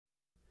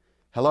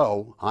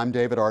Hello, I'm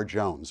David R.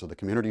 Jones of the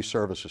Community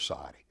Service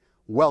Society.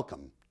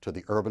 Welcome to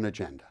the Urban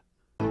Agenda.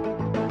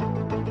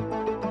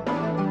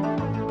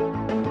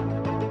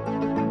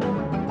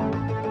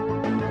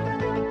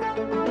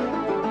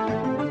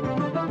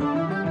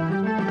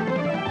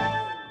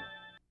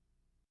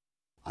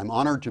 I'm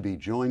honored to be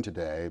joined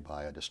today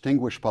by a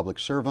distinguished public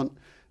servant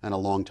and a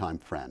longtime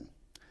friend,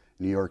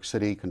 New York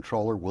City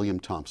Comptroller William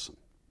Thompson.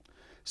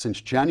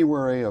 Since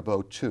January of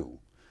 '02,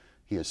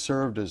 he has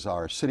served as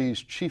our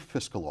city's chief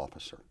fiscal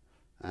officer,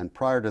 and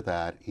prior to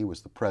that, he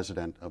was the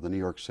president of the New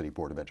York City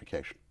Board of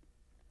Education.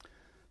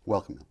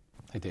 Welcome.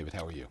 Hey, David,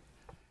 how are you?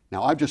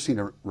 Now, I've just seen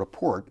a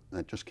report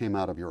that just came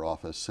out of your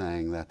office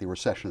saying that the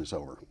recession is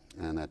over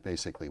and that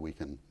basically we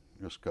can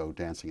just go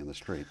dancing in the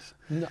streets.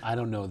 No, I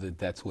don't know that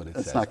that's what it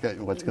says. That's not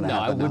what's going to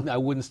happen. No, I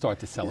wouldn't start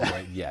to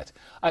celebrate yet.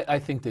 I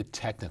think that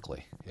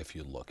technically, if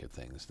you look at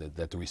things,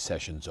 that the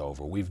recession's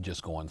over. We've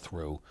just gone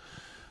through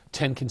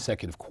 10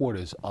 consecutive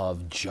quarters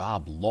of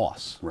job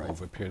loss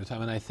over a period of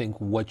time. And I think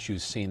what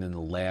you've seen in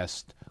the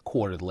last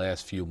quarter, the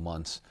last few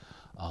months,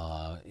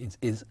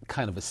 is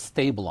kind of a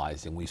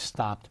stabilizing. We've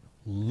stopped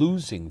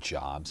losing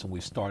jobs and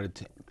we've started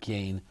to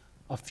gain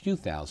a few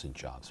thousand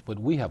jobs, but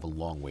we have a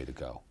long way to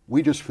go.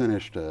 We just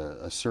finished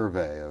a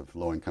survey of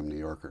low-income New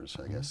Yorkers.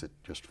 I guess it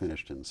just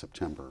finished in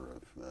September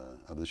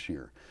of this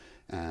year.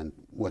 And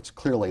what's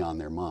clearly on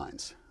their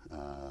minds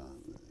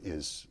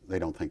is they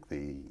don't think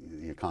the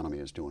economy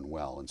is doing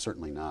well, and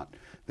certainly not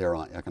their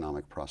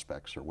economic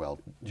prospects are well.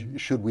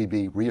 Should we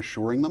be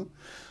reassuring them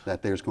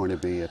that there's going to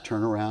be a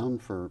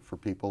turnaround for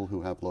people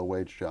who have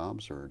low-wage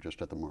jobs or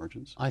just at the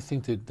margins? I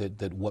think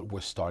that what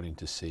we're starting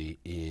to see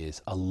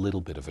is a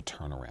little bit of a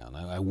turnaround.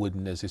 I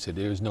wouldn't, as I said,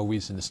 there's no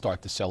reason to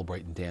start to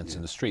celebrate and dance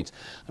in the streets.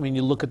 I mean,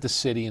 you look at the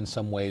city, in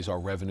some ways, our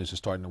revenues are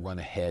starting to run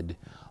ahead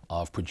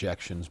of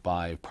projections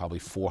by probably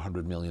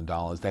 $400 million.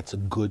 That's a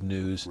good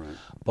news. Right.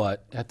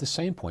 But at the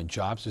same point,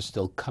 jobs are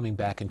still coming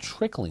back and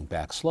trickling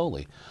back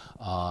slowly.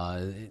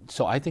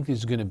 So I think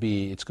it's going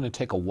to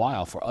take a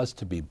while for us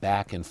to be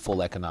back in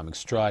full economic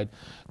stride.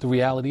 The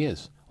reality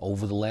is,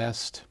 over the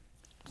last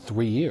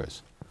 3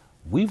 years,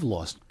 we've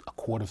lost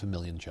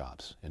 250,000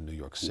 jobs in New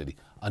York City.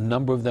 A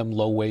number of them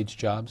low-wage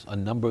jobs, a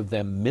number of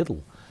them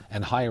middle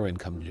and higher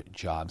income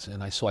jobs.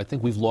 And so I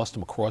think we've lost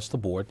them across the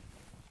board.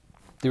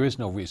 There is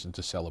no reason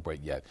to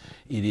celebrate yet.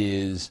 It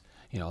is,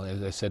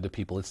 as I said to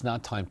people, it's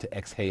not time to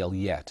exhale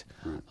yet.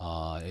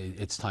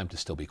 It's time to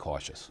still be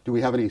cautious. Do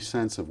we have any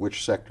sense of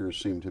which sectors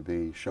seem to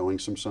be showing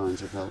some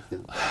signs of health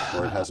yet?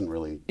 Or it hasn't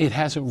really? It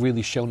hasn't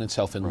really shown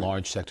itself in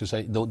large sectors.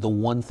 The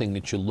one thing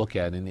that you look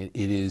at, and it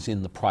is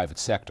in the private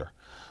sector.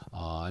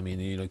 I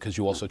mean, because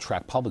you also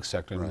track public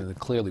sector, and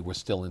clearly we're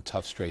still in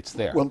tough straits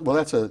there. Well,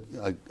 that's a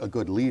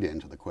good lead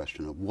into the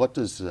question of what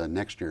does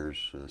next year's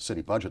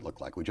city budget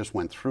look like? We just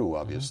went through,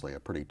 obviously, a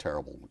pretty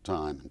terrible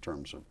time in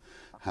terms of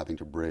having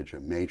to bridge a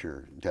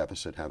major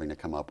deficit, having to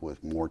come up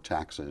with more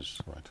taxes,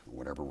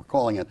 whatever we're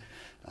calling it.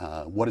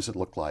 What does it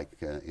look like,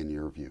 in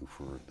your view,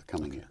 for the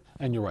coming year?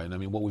 And you're right. I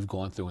mean, what we've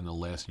gone through in the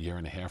last year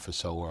and a half or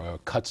so are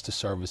cuts to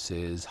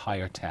services,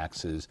 higher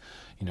taxes,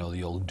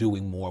 the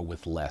doing more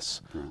with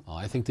less.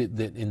 I think that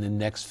in the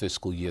next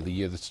fiscal year, the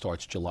year that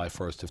starts July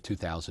 1st of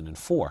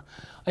 2004,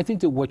 I think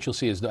that what you'll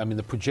see is,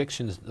 the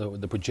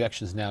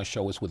projections now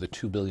show us with a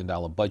 $2 billion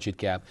budget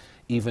gap,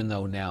 even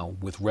though now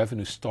with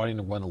revenue starting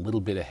to run a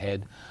little bit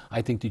ahead,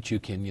 I think that you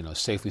can,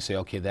 safely say,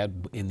 okay, that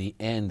in the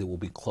end, it will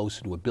be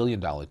closer to $1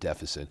 billion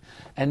deficit.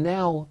 And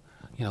now,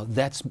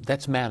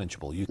 that's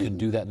manageable. You can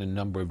do that in a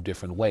number of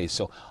different ways.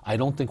 So I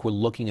don't think we're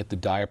looking at the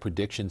dire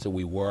predictions that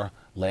we were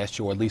last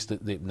year, or at least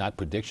not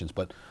predictions,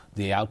 but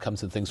the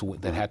outcomes and things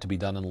that had to be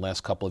done in the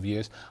last couple of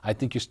years. I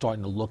think you're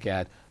starting to look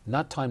at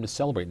not time to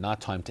celebrate,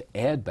 not time to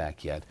add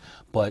back yet,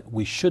 but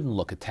we shouldn't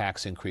look at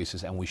tax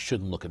increases and we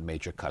shouldn't look at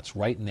major cuts.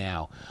 Right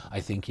now,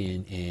 I think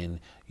in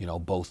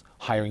both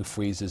hiring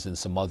freezes and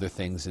some other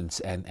things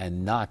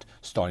and not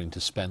starting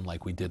to spend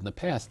like we did in the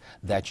past,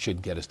 that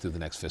should get us through the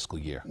next fiscal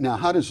year. Now,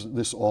 how does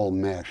this all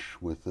mesh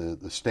with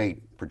the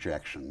state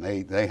projection?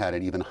 They had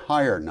an even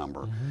higher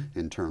number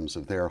in terms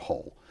of their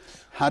whole.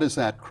 How does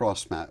that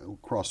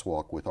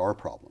crosswalk with our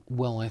problem?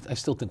 Well, I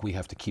still think we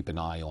have to keep an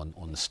eye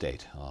on the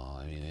state.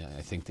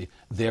 I think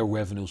their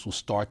revenues will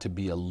start to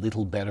be a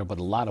little better, but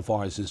a lot of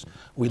ours is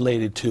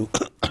related to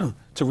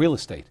to real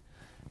estate.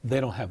 They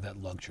don't have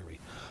that luxury.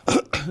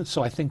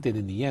 So I think that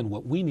in the end,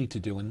 what we need to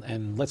do,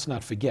 and let's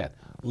not forget,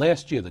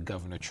 last year the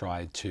governor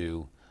tried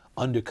to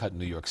undercut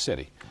New York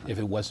City. If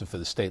it wasn't for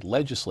the state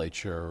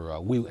legislature,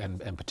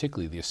 and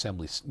particularly the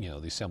Assembly,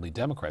 the Assembly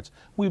Democrats,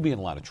 we'd be in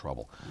a lot of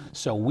trouble.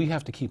 So we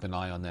have to keep an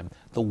eye on them.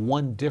 The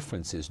one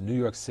difference is New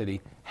York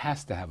City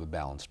has to have a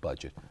balanced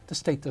budget. The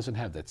state doesn't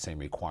have that same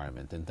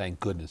requirement, and thank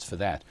goodness for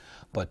that.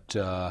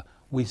 But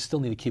we still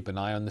need to keep an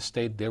eye on the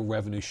state. Their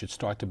revenue should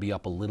start to be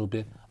up a little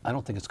bit. I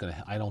don't think they're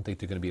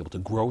going to be able to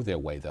grow their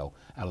way, though,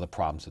 out of the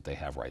problems that they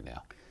have right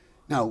now.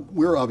 Now,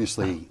 we're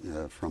obviously,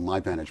 from my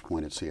vantage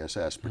point at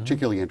CSS,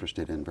 particularly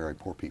interested in very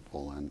poor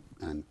people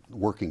and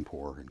working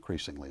poor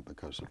increasingly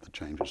because of the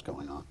changes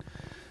going on.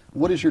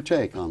 What is your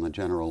take on the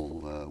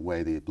general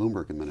way the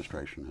Bloomberg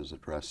administration has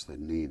addressed the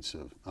needs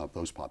of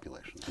those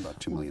populations, about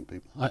 2 million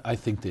people? I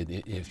think that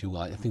if you,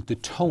 I think the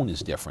tone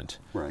is different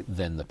Right.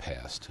 than the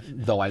past.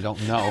 Though I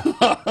don't know.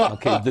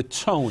 Okay, the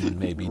tone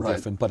may be Right.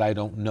 different, but I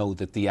don't know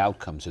that the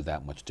outcomes are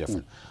that much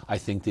different. I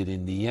think that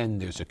in the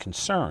end there's a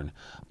concern.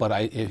 But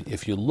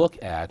if you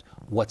look at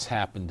what's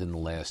happened in the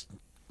last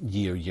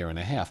year and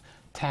a half,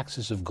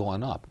 taxes have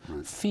gone up,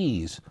 Right.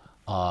 fees.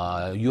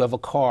 You have a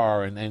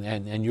car,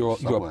 and you're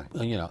Subway.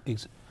 you know.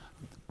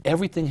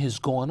 Everything has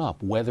gone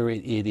up, whether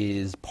it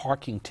is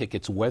parking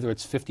tickets, whether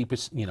it's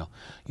 50%, a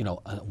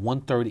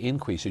 1/3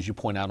 increase, as you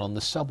point out, on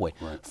the subway.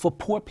 Right. For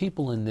poor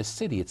people in this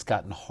city, it's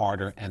gotten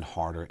harder and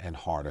harder and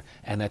harder.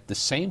 And at the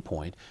same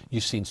point,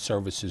 you've seen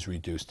services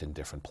reduced in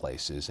different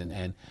places.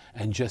 And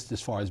just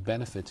as far as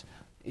benefits,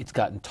 it's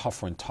gotten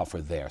tougher and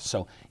tougher there.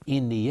 So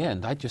in the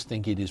end, I just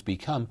think it has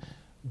become,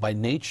 by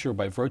nature,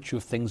 by virtue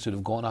of things that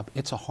have gone up,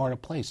 it's a harder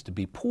place to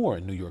be poor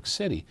in New York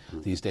City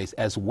these days,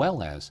 as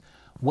well as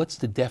what's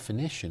the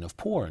definition of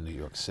poor in New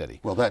York City?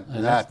 Well,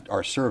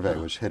 our survey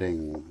was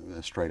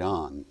hitting straight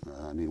on.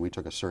 I mean, we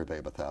took a survey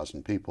of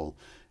 1,000 people,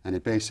 and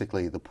it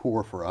basically, the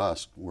poor for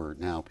us were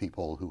now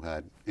people who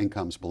had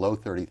incomes below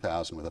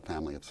 $30,000 with a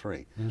family of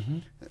 3.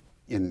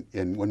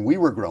 When we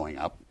were growing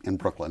up in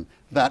Brooklyn,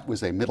 that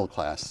was a middle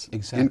class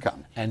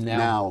income. And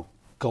now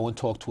go and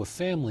talk to a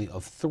family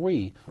of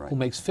 3 Right. who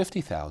makes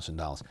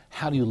 $50,000.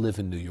 How do you live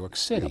in New York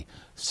City? Yep.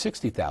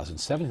 60,000,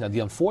 70,000. The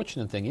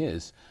unfortunate thing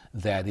is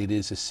that it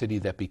is a city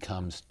that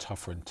becomes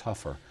tougher and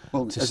tougher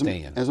to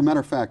stay in. As a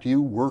matter of fact,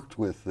 you worked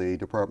with the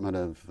Department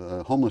of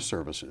Homeless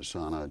Services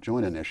on a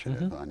joint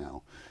initiative, I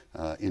know,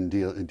 in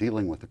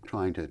dealing with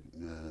trying to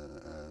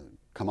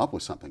come up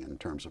with something in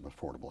terms of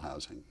affordable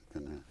housing.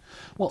 Can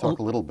you talk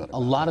a little bit about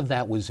a lot of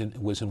that was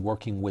in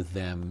working with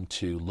them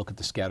to look at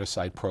the scatter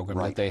site program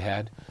Right. that they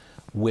had,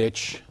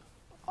 which,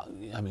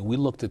 I mean, we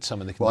looked at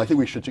some of the. Well, I think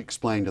we should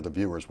explain to the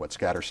viewers what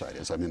scatter site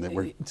is. I mean,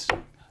 It's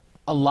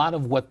a lot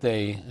of what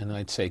they, and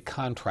I'd say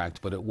contract,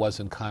 but it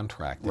wasn't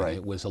contracting. Right.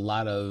 It was a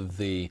lot of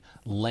the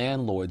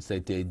landlords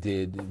that they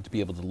did to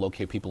be able to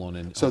locate people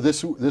on. So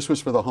this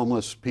was for the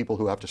homeless people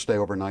who have to stay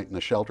overnight in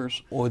the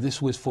shelters? Or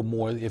this was for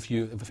more if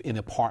in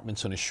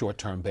apartments on a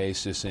short-term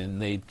basis,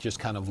 and they just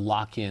kind of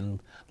lock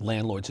in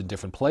landlords in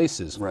different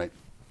places. Right.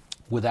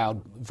 Without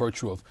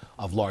virtue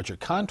of larger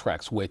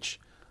contracts, which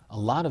a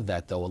lot of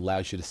that, though,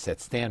 allows you to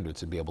set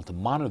standards and be able to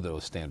monitor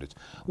those standards.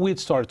 We had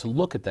started to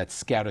look at that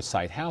scatter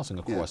site housing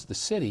across the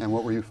city. And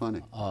what were you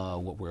finding?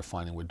 What we were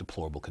finding were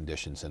deplorable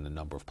conditions in a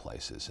number of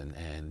places.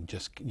 And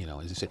just, as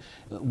you said,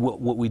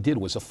 what we did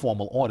was a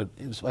formal audit.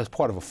 As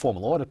part of a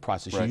formal audit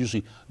process, Right. you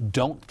usually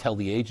don't tell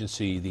the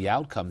agency the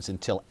outcomes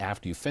until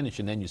after you finish,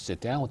 and then you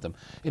sit down with them.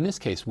 In this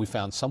case, we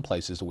found some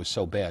places that were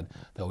so bad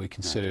that we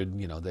considered,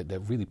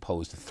 that really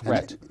posed a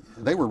threat.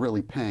 They were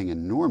really paying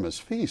enormous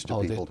fees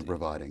to people to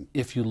providing.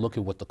 If you look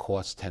at what the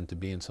costs tend to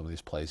be in some of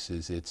these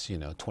places, it's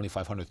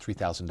 $2,500,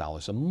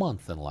 $3,000 a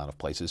month in a lot of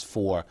places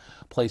for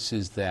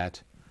places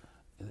that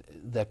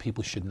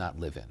people should not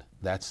live in.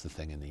 That's the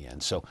thing in the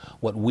end. So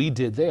what we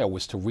did there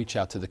was to reach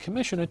out to the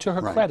commissioner, to her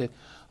Right. credit,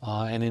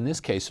 and in this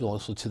case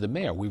also to the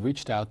mayor. We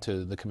reached out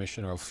to the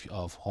commissioner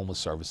of Homeless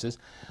Services,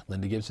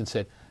 Linda Gibbs, and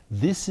said,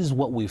 this is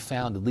what we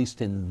found, at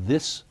least in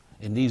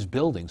these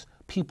buildings.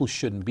 People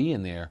shouldn't be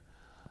in there.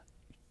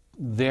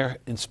 Their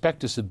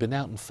inspectors have been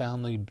out and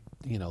found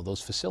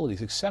those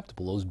facilities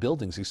acceptable, those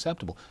buildings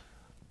acceptable.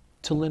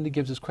 To Linda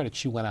Gibbs' credit,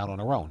 she went out on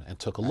her own and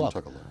took a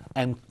look.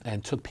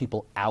 And took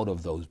people out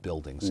of those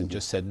buildings and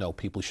just said, no,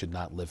 people should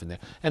not live in there.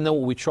 And then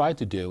what we tried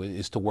to do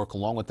is to work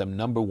along with them,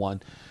 number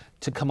one,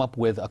 to come up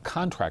with a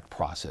contract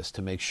process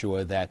to make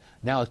sure that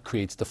now it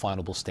creates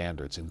definable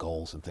standards and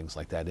goals and things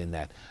like that in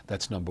that.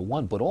 That's number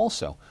one. But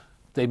also,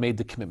 they made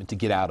the commitment to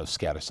get out of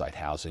scatter site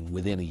housing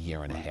within a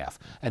year and a half.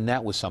 And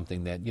that was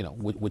something that,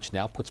 which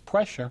now puts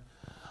pressure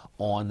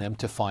on them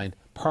to find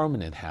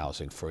permanent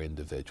housing for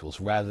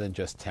individuals rather than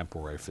just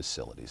temporary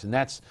facilities. And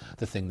that's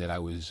the thing that I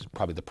was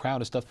probably the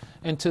proudest of.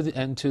 And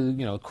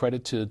to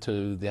credit to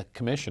the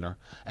commissioner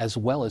as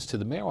well as to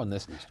the mayor on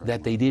this,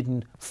 that they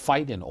didn't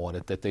fight an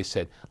audit, that they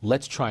said,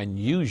 let's try and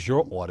use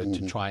your audit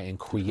to try and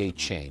create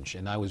change.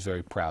 And I was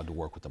very proud to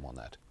work with them on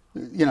that.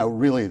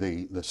 Really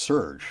the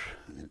surge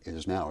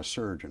is now a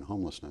surge in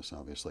homelessness,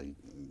 obviously,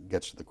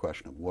 gets to the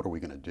question of what are we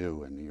going to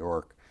do in New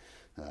York.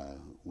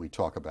 We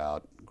talk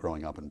about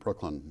growing up in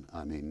Brooklyn.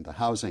 I mean, the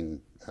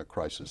housing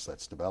crisis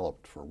that's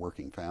developed for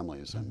working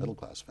families and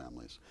middle-class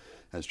families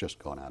has just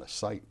gone out of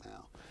sight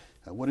now.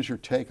 What is your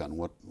take on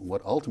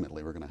what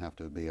ultimately we're going to have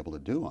to be able to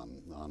do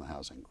on the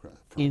housing front?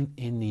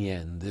 In the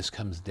end, this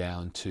comes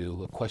down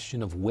to a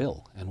question of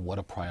will and what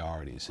are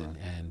priorities. Right.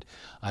 And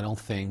I don't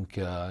think,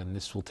 and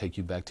this will take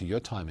you back to your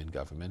time in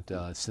government,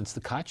 since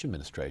the Koch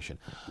administration,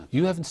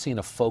 you haven't seen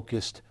a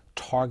focused,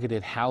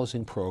 targeted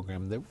housing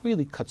program that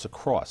really cuts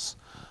across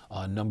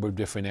a number of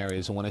different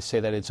areas. And when I say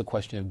that, it's a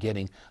question of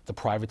getting the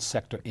private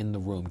sector in the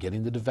room,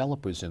 getting the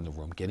developers in the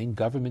room, getting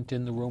government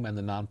in the room and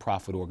the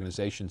nonprofit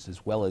organizations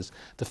as well as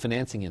the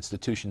financing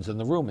institutions in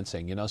the room and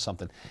saying, you know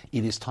something,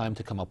 it is time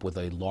to come up with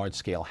a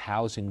large-scale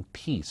housing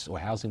piece or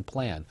housing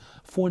plan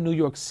for New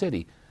York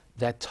City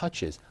that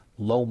touches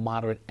low,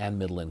 moderate, and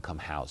middle-income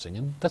housing.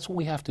 And that's what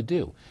we have to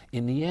do.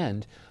 In the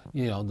end,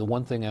 you know, the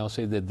one thing I'll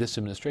say that this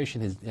administration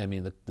has, I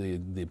mean,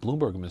 the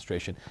Bloomberg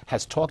administration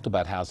has talked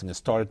about housing and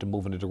started to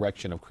move in a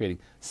direction of creating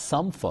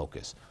some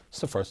focus. It's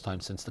the first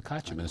time since the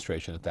Koch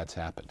administration that that's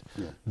happened.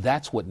 Yeah.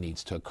 That's what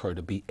needs to occur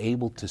to be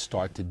able to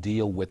start to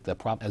deal with the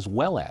problem, as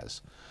well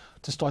as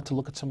to start to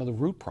look at some of the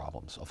root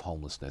problems of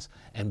homelessness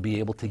and be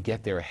able to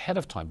get there ahead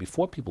of time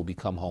before people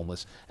become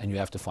homeless and you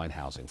have to find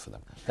housing for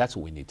them. That's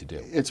what we need to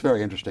do. It's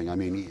very interesting. I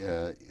mean,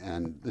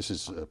 and this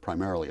is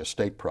primarily a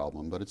state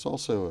problem, but it's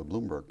also a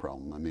Bloomberg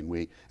problem. I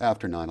mean,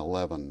 after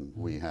 9/11,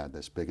 we had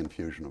this big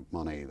infusion of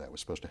money that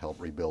was supposed to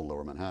help rebuild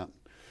Lower Manhattan,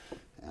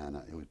 and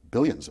it was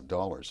billions of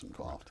dollars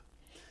involved.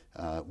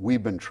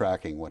 We've been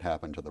tracking what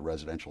happened to the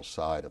residential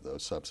side of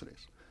those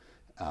subsidies.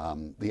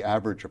 The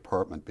average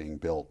apartment being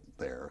built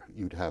there,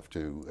 you'd have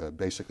to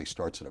basically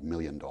starts at $1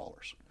 million.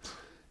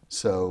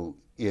 So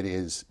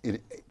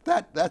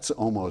that's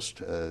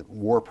almost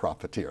war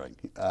profiteering.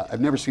 I've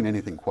never seen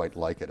anything quite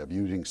like it, of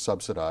using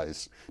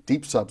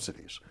deep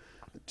subsidies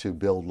to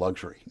build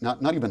luxury.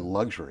 Not even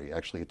luxury,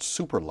 actually, it's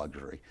super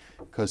luxury,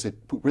 because it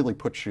really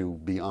puts you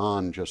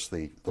beyond just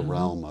the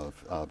realm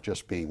of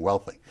just being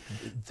wealthy.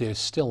 There's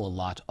still a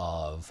lot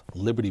of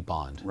Liberty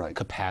Bond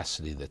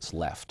capacity that's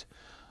left.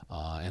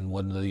 And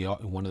one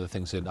of the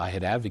things that I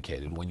had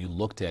advocated when you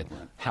looked at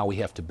how we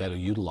have to better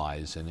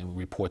utilize, and a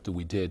report that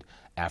we did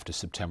after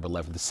September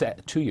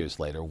 11th, 2 years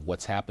later,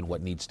 what's happened,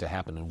 what needs to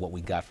happen, and what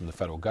we got from the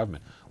federal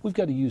government, we've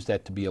got to use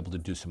that to be able to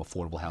do some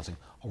affordable housing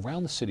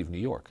around the city of New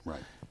York.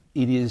 Right.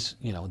 It is,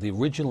 you know, the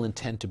original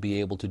intent to be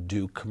able to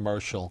do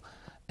commercial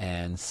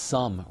and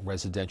some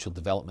residential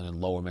development in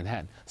Lower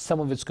Manhattan. Some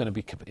of it's going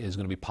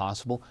to be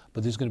possible,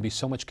 but there's going to be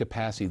so much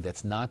capacity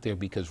that's not there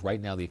because right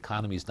now the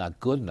economy is not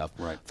good enough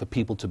for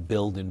people to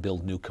build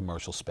new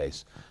commercial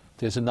space.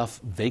 There's enough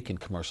vacant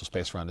commercial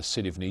space around the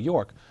city of New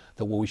York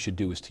that what we should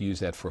do is to use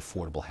that for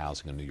affordable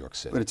housing in New York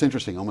City. But it's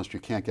interesting, almost you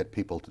can't get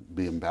people to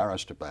be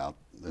embarrassed about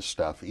this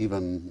stuff,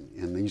 even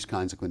in these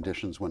kinds of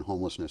conditions when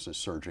homelessness is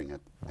surging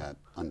at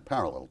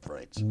unparalleled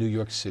rates. New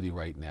York City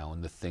right now,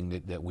 and the thing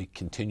that we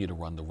continue to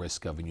run the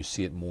risk of, and you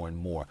see it more and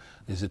more,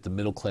 is that the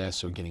middle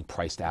class are getting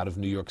priced out of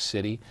New York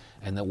City,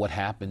 and that what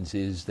happens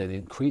is that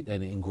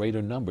in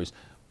greater numbers,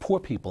 poor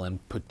people, and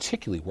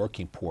particularly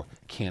working poor,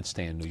 can't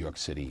stay in New York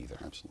City either.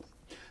 Absolutely.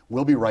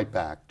 We'll be right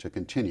back to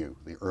continue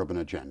the urban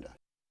agenda.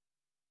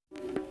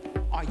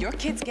 Are your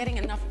kids getting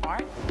enough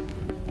art?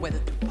 Whether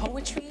through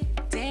poetry,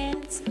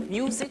 dance,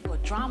 music, or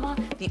drama,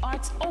 the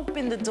arts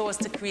open the doors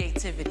to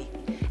creativity.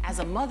 As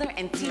a mother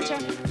and teacher,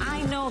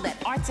 I know that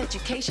arts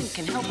education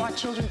can help our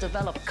children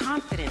develop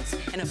confidence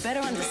and a better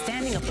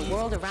understanding of the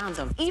world around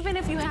them. Even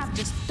if you have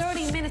just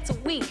 30 minutes a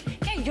week,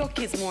 get your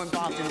kids more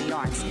involved in the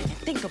arts and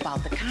think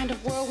about the kind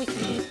of world we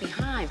can leave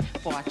behind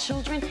for our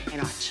children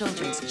and our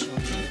children's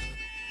children.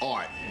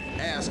 Art.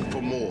 Ask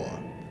for more.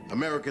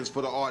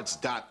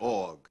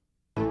 AmericansForTheArts.org.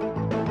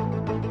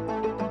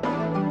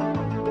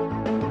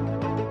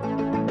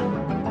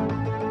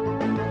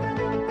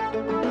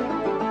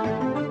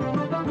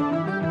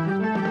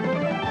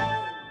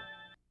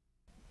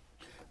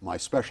 My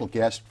special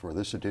guest for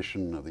this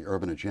edition of the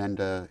Urban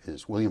Agenda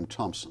is William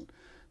Thompson,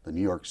 the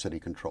New York City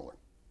Comptroller.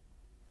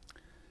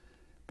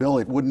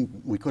 Bill,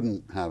 we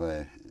couldn't have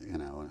a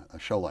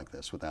show like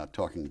this without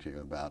talking to you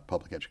about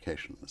public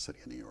education in the city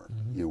of New York.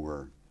 You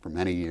were, for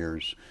many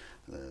years,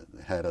 the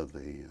head of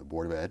the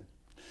Board of Ed.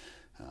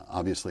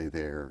 Obviously,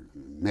 there are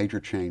major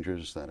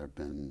changes that have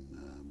been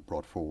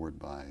brought forward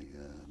by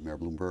Mayor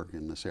Bloomberg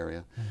in this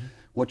area.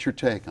 What's your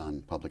take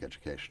on public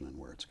education and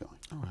where it's going?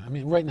 All right. I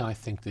mean, right now I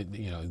think that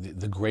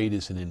the grade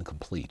is an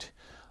incomplete.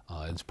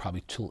 It's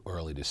probably too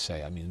early to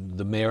say. I mean,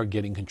 the mayor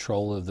getting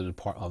control of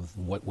of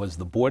what was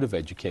the Board of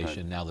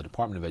Education, now the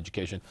Department of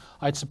Education,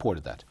 I'd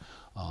supported that.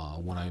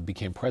 When I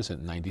became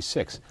president in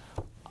 '96,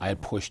 I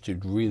had pushed to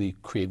really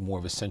create more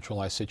of a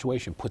centralized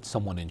situation, put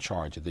someone in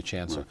charge of the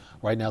chancellor.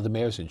 Right now, the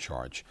mayor's in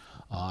charge.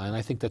 And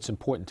I think that's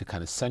important to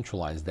kind of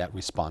centralize that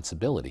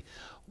responsibility.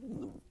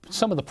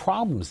 Some of the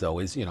problems, though,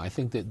 is, I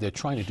think that they're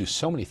trying to do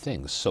so many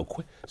things so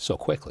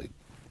quickly.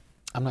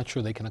 I'm not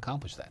sure they can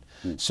accomplish that.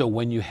 So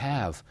when you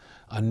have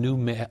a new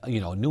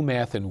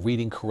math and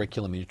reading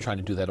curriculum, and you're trying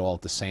to do that all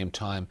at the same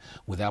time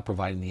without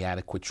providing the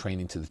adequate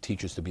training to the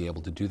teachers to be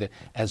able to do that,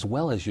 as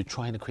well as you're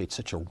trying to create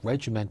such a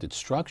regimented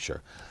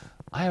structure,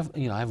 I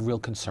have real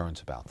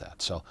concerns about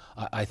that. So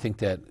I think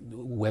that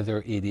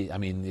whether it is,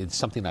 it's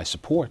something I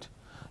support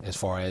as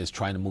far as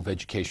trying to move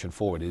education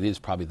forward. It is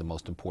probably the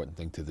most important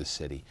thing to this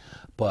city.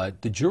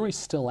 But the jury's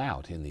still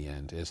out in the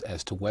end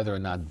as to whether or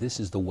not this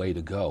is the way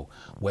to go,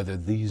 whether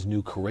these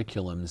new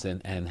curriculums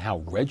and how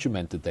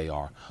regimented they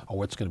are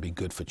what's going to be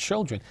good for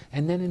children.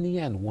 And then in the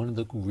end, one of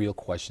the real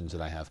questions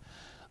that I have,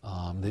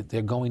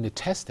 they're going to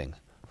testing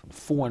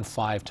 4 and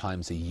 5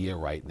 times a year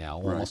right now,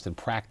 almost in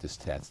practice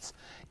tests.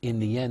 In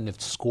the end,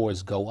 if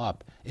scores go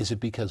up, is it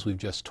because we've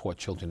just taught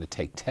children to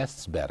take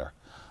tests better?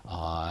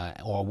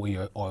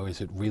 Or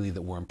is it really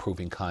that we're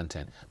improving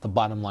content? The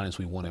bottom line is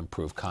we want to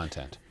improve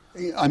content.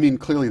 I mean,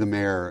 clearly the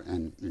mayor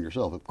and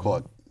yourself have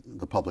caught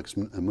the public's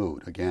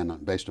mood. Again,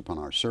 based upon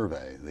our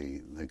survey,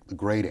 the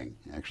grading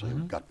actually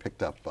got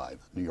picked up by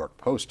the New York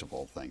Post, of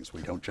all things.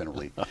 We don't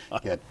generally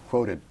get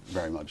quoted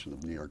very much in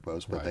the New York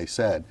Post, but they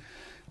said,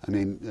 I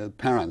mean,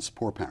 parents,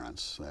 poor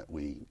parents that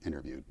we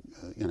interviewed,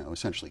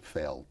 essentially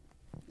fail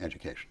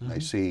education. They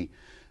see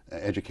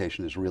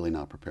education is really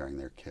not preparing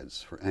their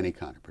kids for any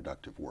kind of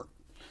productive work.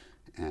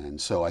 And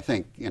so I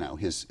think,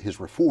 his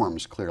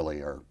reforms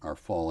clearly are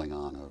falling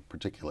on a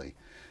particularly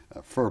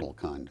fertile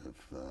kind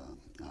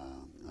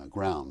of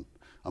ground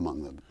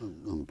among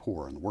the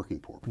poor and the working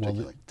poor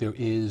particularly. Well, there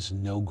is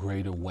no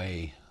greater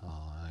way,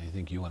 I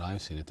think you and I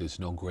have seen it, there's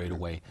no greater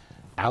way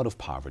out of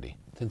poverty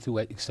than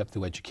except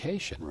through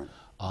education.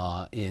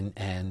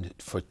 And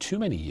for too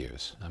many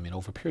years, I mean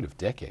over a period of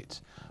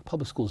decades,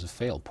 public schools have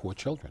failed poor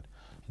children.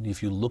 And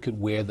if you look at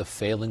where the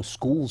failing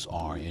schools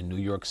are in New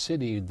York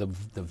City, the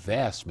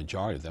vast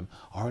majority of them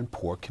are in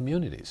poor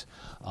communities.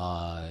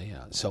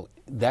 So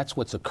that's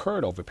what's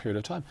occurred over a period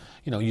of time.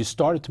 You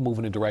started to move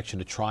in a direction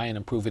to try and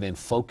improve it and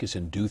focus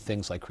and do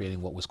things like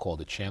creating what was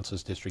called a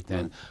Chancellor's District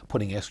and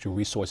putting extra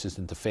resources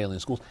into failing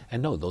schools.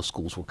 And no, those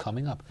schools were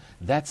coming up.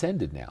 That's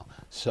ended now.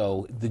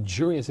 So the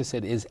jury, as I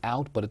said, is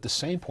out, but at the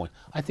same point,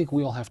 I think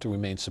we all have to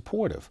remain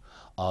supportive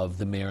of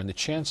the mayor and the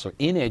chancellor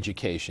in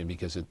education,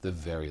 because at the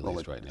very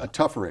least right now. A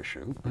tougher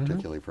issue,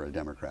 particularly for a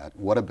Democrat.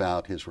 What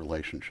about his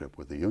relationship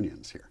with the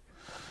unions here?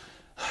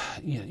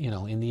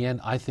 In the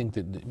end, I think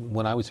that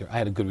when I was here, I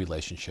had a good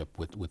relationship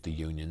with the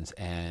unions,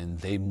 and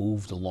they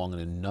moved along in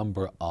a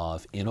number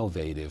of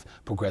innovative,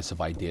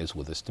 progressive ideas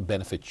with us to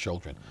benefit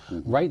children.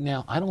 Right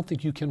now, I don't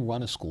think you can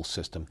run a school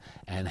system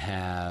and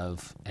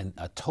have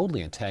a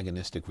totally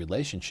antagonistic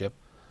relationship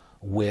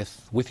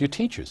with your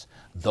teachers.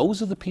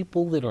 Those are the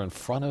people that are in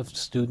front of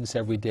students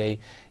every day.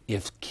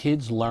 If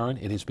kids learn,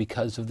 it is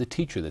because of the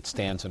teacher that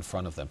stands in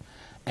front of them.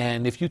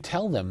 And if you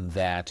tell them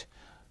that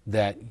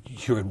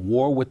you're at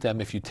war with them,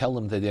 if you tell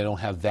them that they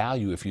don't have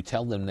value, if you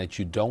tell them that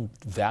you don't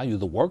value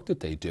the work that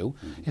they do,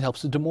 it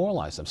helps to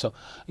demoralize them. So,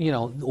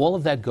 all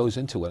of that goes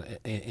into it.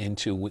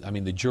 I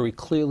mean, the jury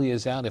clearly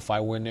is out. If I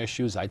were in their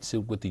shoes, I'd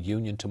sit with the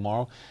union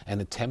tomorrow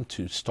and attempt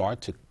to start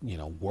to,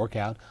 work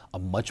out a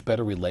much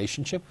better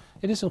relationship.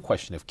 It isn't a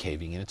question of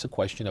caving in. It's a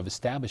question of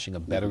establishing a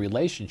better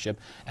relationship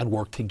and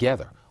work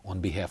together on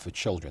behalf of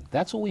children.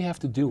 That's what we have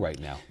to do right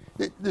now.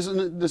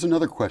 There's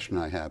another question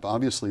I have.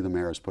 Obviously, the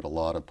mayor has put a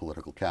lot of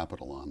political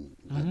capital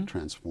on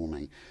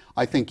transforming.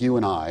 I think you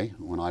and I,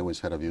 when I was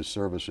head of youth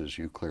services,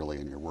 you clearly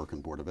in your work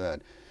in Board of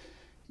Ed,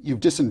 you've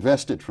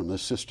disinvested from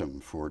this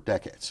system for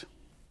decades.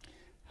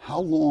 How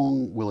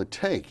long will it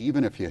take,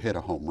 even if you hit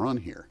a home run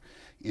here,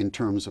 in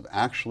terms of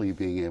actually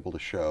being able to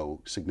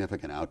show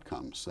significant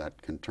outcomes that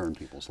can turn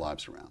people's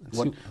lives around?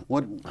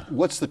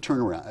 What's the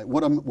turnaround?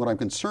 What I'm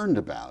concerned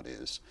about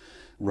is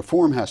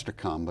reform has to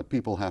come, but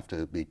people have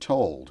to be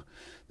told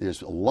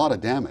there's a lot of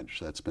damage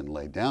that's been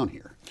laid down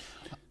here.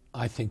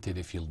 I think that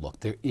if you look,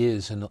 there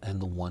is, and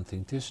the one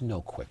thing, there's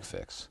no quick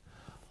fix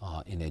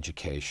in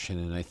education.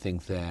 And I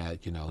think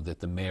that, that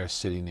the mayor's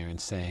sitting there and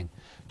saying,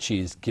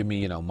 geez, give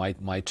me,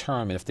 my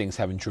term, and if things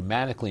haven't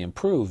dramatically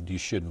improved, you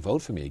shouldn't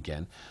vote for me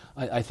again.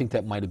 I think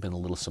that might have been a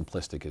little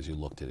simplistic as you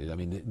looked at it. I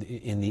mean,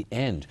 in the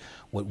end,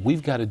 what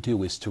we've got to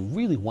do is to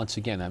really, once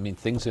again, I mean,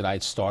 things that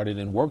I'd started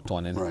and worked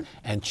on,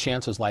 and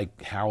chances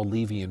like Harold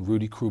Levy and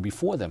Rudy Crew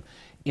before them,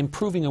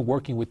 improving and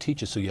working with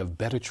teachers so you have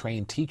better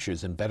trained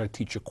teachers and better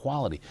teacher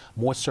quality,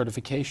 more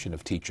certification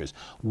of teachers,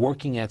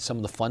 working at some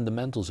of the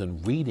fundamentals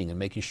and reading and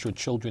making sure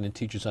children and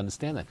teachers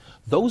understand that.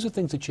 Those are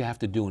things that you have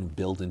to do and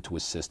build into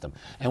a system.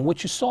 And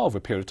what you saw over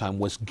a period of time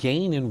was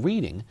gain in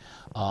reading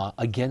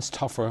against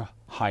tougher,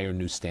 higher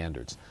new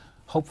standards.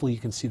 Hopefully you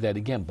can see that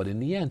again, but in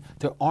the end,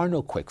 there are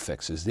no quick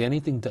fixes.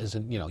 Anything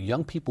doesn't,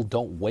 young people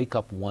don't wake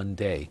up one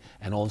day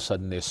and all of a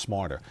sudden they're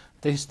smarter.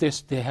 They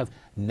have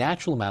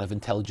natural amount of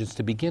intelligence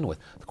to begin with.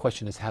 The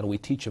question is, how do we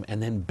teach them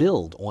and then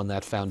build on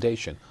that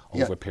foundation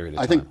over a period of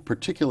time? I think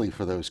particularly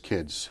for those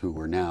kids who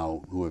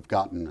have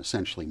gotten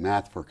essentially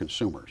math for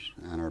consumers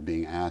and are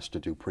being asked to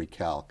do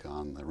pre-calc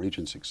on the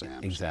Regents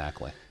exams.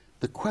 Exactly.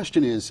 The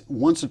question is,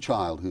 once a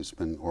child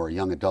or a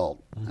young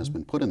adult has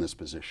been put in this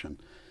position,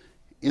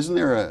 isn't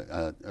there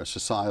a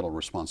societal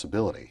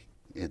responsibility,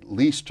 at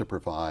least to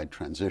provide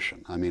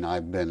transition? I mean,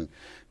 I've been,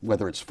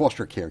 whether it's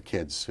foster care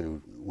kids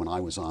who, when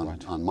I was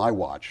on my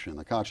watch in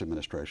the Koch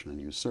administration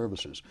and youth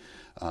services,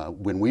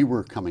 when we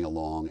were coming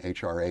along,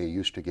 HRA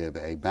used to give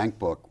a bank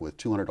book with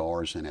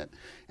 $200 in it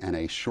and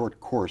a short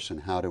course in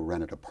how to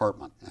rent an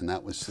apartment. And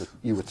that was,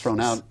 you were thrown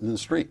out in the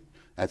street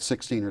at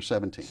 16 or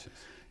 17.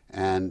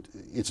 And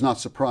it's not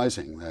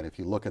surprising that if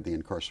you look at the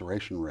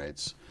incarceration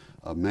rates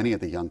of many of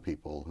the young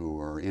people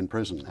who are in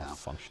prison now,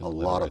 a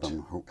lot of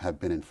them have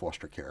been in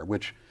foster care,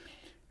 which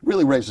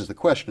really raises the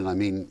question. I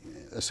mean,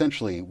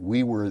 essentially,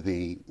 we were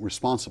the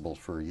responsible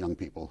for young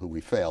people who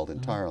we failed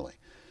entirely.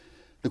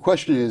 The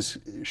question is,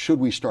 should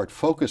we start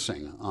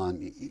focusing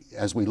on,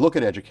 as we look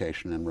at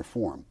education and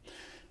reform,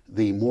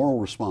 the moral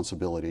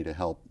responsibility to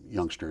help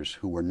youngsters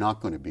who are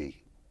not going to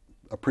be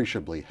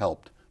appreciably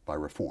helped by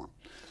reform?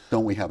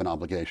 Don't we have an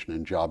obligation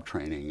in job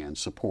training and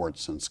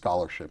supports and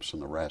scholarships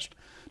and the rest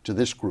to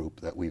this group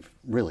that we've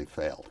really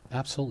failed?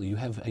 Absolutely. You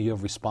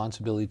have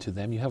responsibility to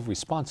them. You have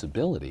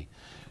responsibility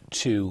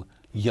to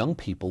young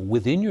people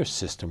within your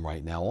system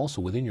right now,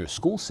 also within your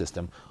school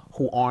system,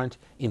 who aren't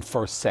in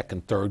first,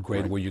 second, third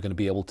grade, where you're going to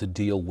be able to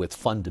deal with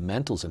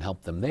fundamentals and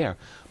help them there,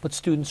 but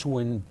students who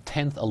are in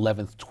 10th,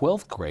 11th,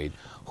 12th grade,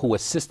 who a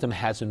system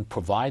hasn't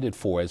provided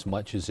for as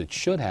much as it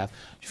should have.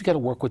 You've got to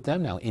work with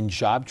them now. In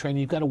job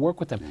training, you've got to work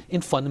with them.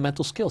 In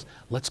fundamental skills,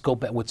 let's go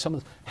back with some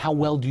of how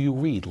well do you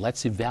read?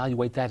 Let's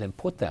evaluate that and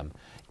put them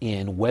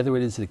in, whether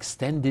it is an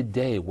extended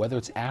day, whether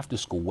it's after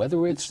school,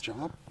 whether it's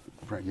job.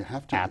 Right, you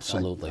have to.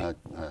 Absolutely. A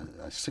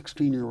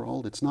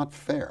 16-year-old, it's not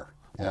fair.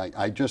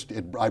 I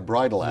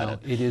bridle at it.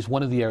 It is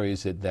one of the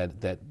areas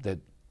that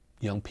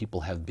young people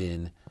have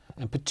been,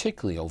 and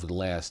particularly over the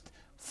last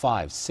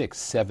 5, 6,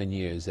 7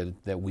 years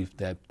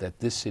that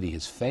this city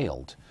has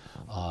failed.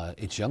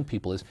 It's young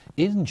people is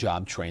in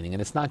job training,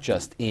 and it's not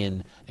just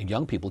in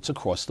young people; it's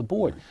across the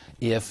board.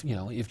 If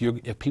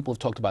people have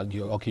talked about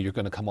you're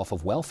going to come off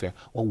of welfare,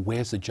 well,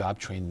 where's the job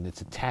training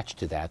that's attached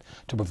to that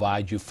to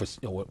provide you for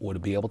or to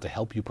be able to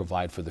help you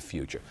provide for the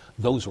future?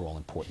 Those are all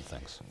important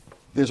things.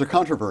 There's a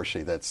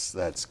controversy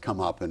that's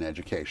come up in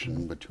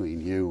education between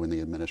you and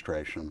the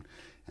administration,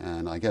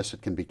 and I guess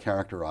it can be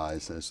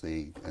characterized as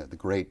the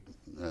great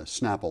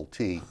Snapple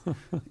tea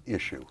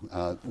issue.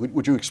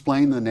 Would you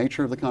explain the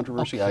nature of the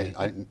controversy?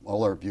 Okay.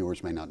 All our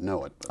viewers may not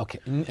know it. But. Okay,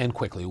 and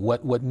quickly,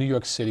 what New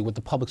York City, what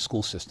the public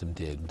school system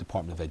did,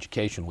 Department of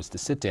Education, was to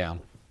sit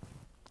down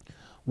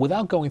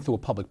without going through a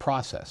public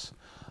process,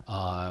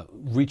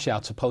 reach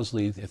out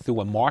supposedly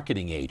through a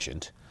marketing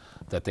agent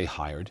that they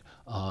hired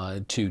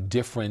to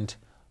different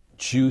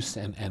juice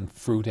and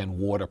fruit and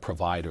water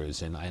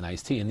providers and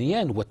iced tea. In the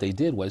end, what they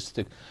did was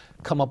to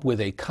come up with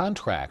a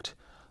contract,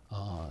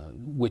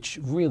 which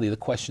really the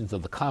questions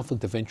of the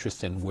conflict of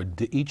interest and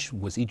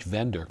was each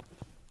vendor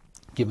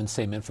given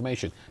same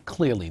information?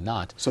 Clearly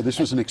not. So this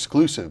was an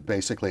exclusive,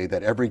 basically,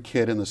 that every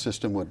kid in the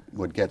system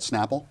would get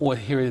Snapple? Or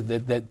here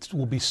that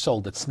will be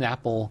sold at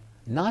Snapple,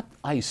 not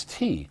iced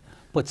tea,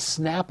 but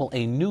Snapple,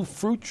 a new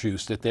fruit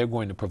juice that they're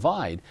going to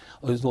provide,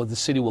 or the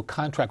city will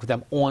contract with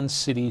them on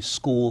city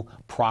school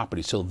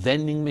property. So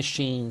vending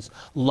machines,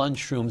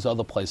 lunchrooms,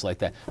 other places like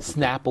that.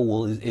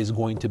 Snapple is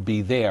going to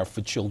be there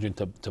for children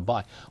to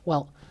buy.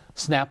 Well,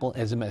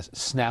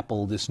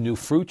 Snapple, this new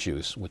fruit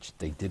juice, which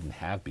they didn't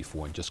have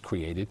before and just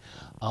created,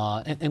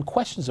 and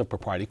questions of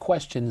propriety,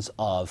 questions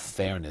of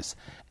fairness,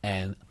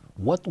 and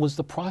what was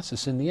the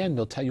process in the end?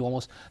 They'll tell you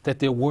almost that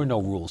there were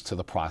no rules to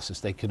the process.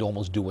 They could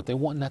almost do what they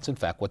want, and that's in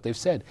fact what they've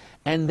said.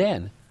 And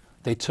then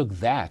they took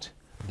that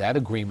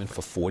agreement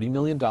for $40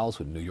 million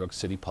with New York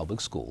City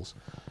Public Schools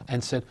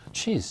and said,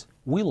 geez,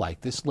 we like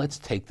this, let's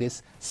take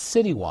this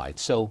citywide.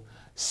 So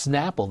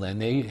Snapple, then,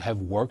 they have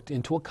worked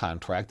into a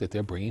contract that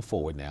they're bringing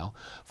forward now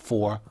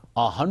for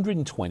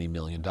 $120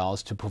 million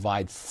to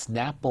provide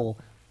Snapple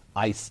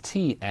iced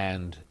tea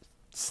and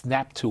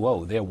Snap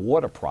 2.0, their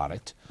water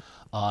product,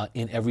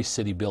 in every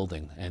city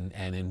building and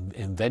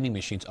in vending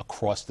machines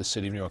across the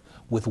city of New York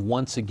with,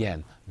 once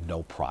again,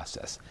 no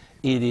process.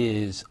 It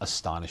is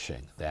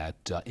astonishing that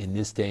in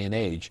this day and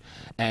age,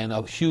 and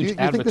a huge advertising.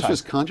 Do you think this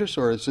was conscious,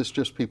 or is this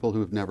just people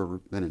who have never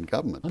been in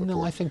government before?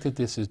 No, I think that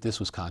this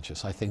was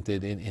conscious. I think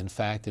that in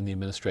fact, in the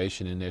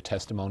administration, in their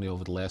testimony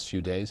over the last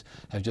few days,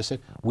 have just said,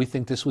 we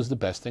think this was the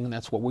best thing, and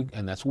that's what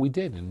we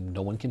did, and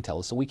no one can tell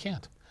us that we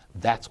can't.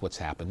 That's what's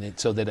happened.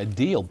 So that a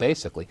deal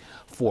basically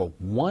for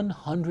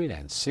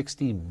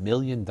 $160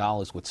 million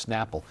with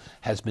Snapple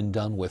has been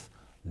done with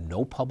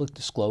no public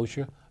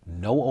disclosure,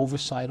 no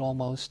oversight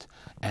almost,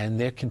 and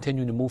they're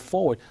continuing to move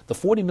forward. The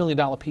 $40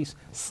 million piece,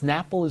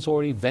 Snapple is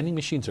already, vending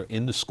machines are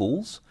in the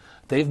schools.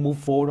 They've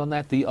moved forward on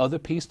that. The other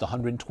piece, the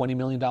 $120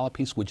 million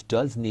piece, which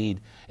does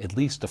need at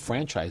least the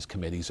franchise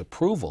committee's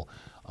approval,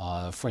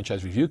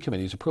 franchise review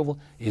committee's approval,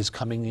 is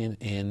coming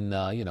in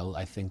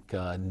I think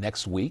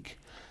next week.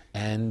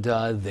 And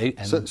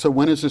so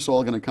when is this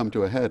all going to come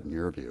to a head, in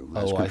your view,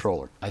 as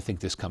Comptroller? I think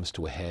this comes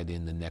to a head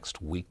in the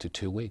next week to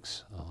 2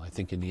 weeks. I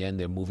think in the end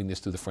they're moving this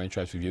through the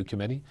Franchise Review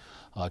Committee.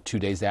 2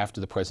 days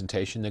after the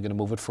presentation, they're going to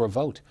move it for a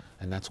vote,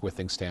 and that's where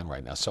things stand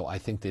right now. So I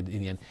think that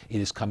in the end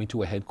it is coming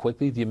to a head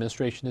quickly. The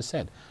administration has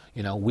said,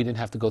 we didn't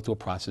have to go through a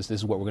process.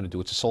 This is what we're going to do.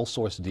 It's a sole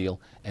source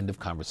deal. End of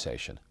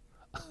conversation.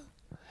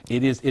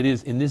 It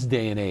is in this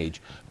day and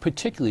age,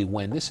 particularly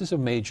when this is a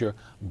major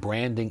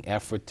branding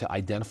effort to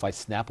identify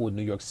Snapple in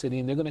New York City,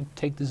 and they're going to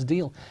take this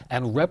deal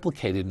and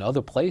replicate it in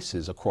other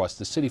places across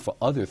the city for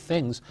other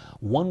things.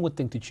 One would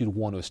think that you'd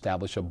want to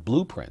establish a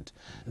blueprint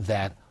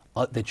that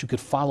that you could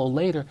follow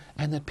later,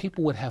 and that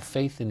people would have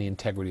faith in the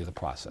integrity of the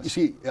process. You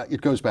see,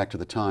 it goes back to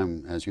the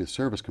time as Youth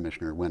Service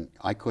Commissioner when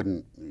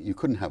you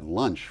couldn't have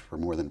lunch for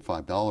more than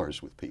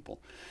 $5 with people.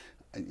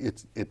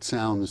 It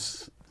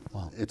sounds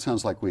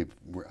like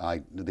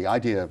the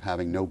idea of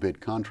having no bid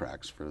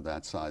contracts for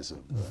that size of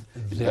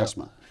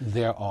investment.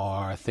 There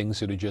are things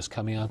that are just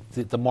coming out.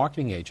 The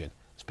marketing agent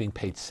is being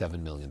paid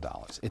 $7 million.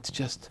 It's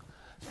just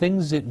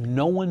things that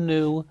no one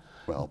knew.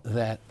 Well,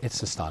 that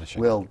it's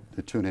astonishing. We'll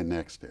tune in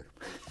next year.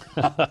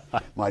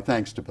 My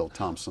thanks to Bill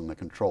Thompson, the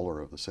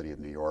Comptroller of the City of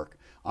New York.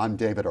 I'm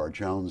David R.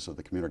 Jones of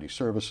the Community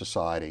Service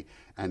Society,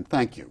 and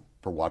thank you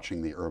for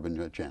watching the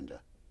Urban Agenda.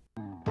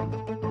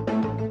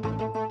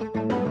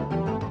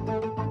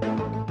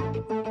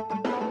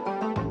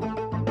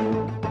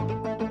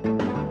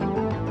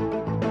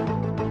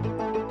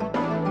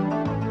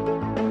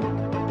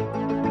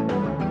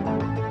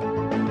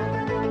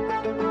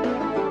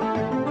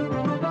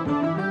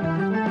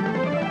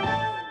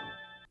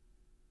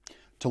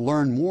 To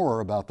learn more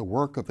about the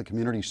work of the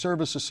Community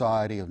Service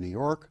Society of New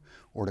York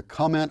or to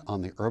comment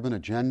on the Urban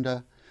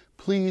Agenda,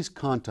 please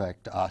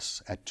contact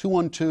us at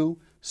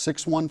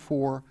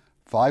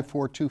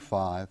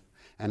 212-614-5425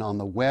 and on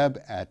the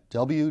web at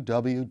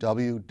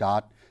www.cssny.org.